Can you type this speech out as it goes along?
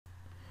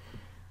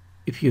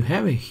If you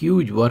have a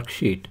huge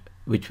worksheet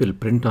which will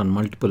print on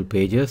multiple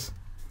pages,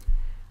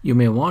 you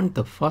may want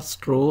the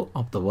first row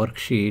of the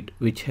worksheet,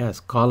 which has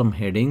column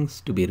headings,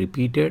 to be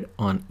repeated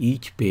on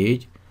each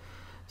page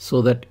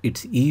so that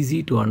it's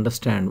easy to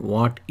understand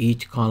what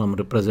each column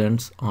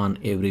represents on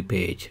every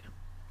page.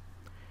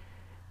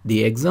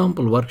 The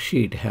example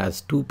worksheet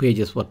has 2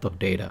 pages worth of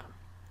data.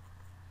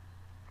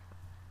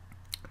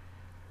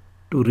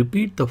 To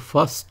repeat the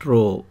first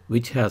row,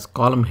 which has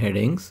column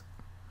headings,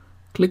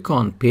 click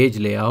on Page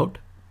Layout,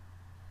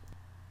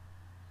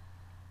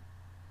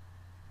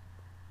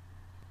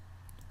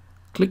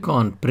 click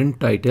on Print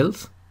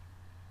Titles.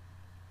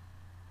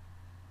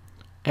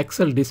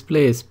 Excel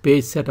displays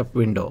Page Setup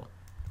window.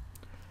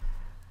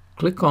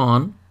 Click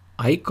on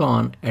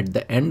icon at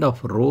the end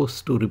of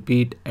rows to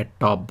repeat at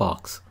top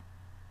box.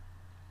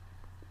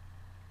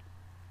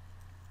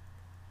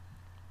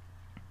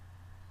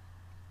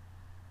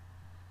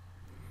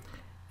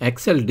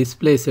 Excel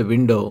displays a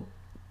window,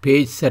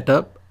 Page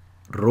Setup,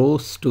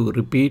 Rows to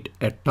repeat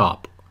at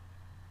top.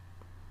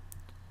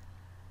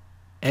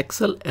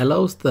 Excel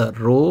allows the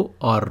row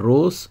or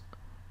rows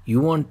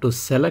you want to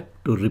select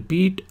to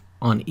repeat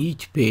on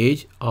each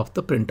page of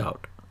the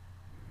printout.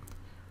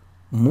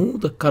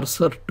 Move the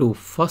cursor to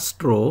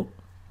first row.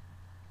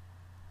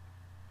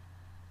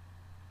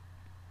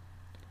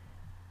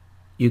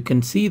 You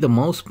can see the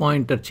mouse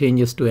pointer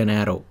changes to an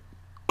arrow.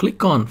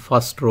 Click on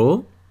first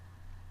row.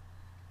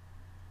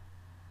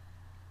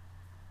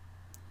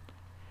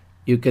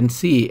 You can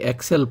see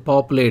Excel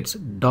populates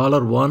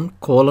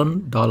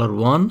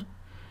 $1:$1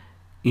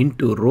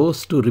 into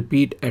rows to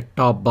repeat at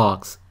top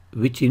box,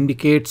 which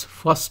indicates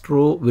first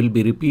row will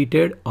be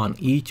repeated on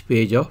each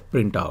page of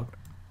printout.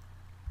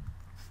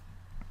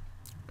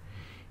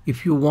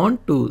 If you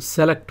want to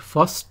select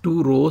first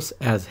 2 rows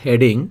as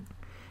heading,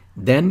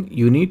 then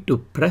you need to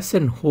press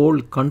and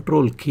hold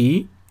Ctrl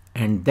key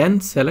and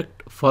then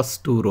select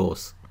first 2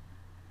 rows.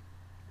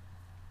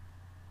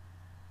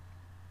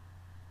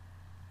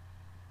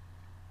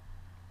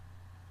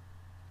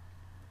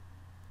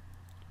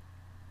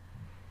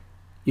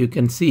 You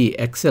can see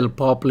Excel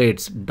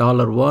populates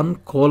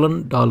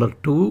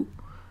 $1:$2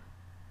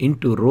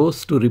 into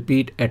rows to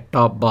repeat at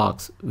top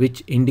box,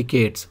 which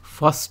indicates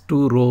first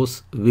 2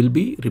 rows will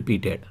be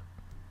repeated.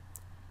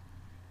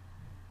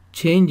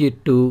 Change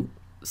it to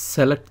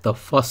select the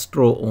first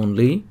row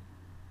only.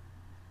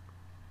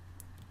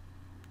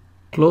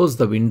 Close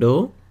the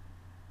window.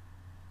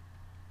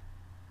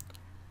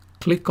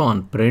 Click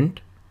on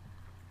Print.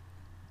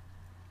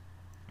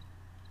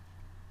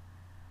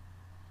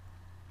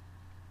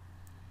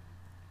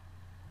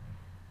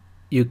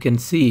 You can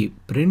see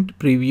Print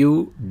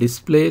Preview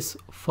displays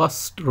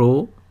first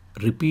row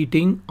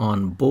repeating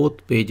on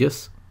both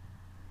pages.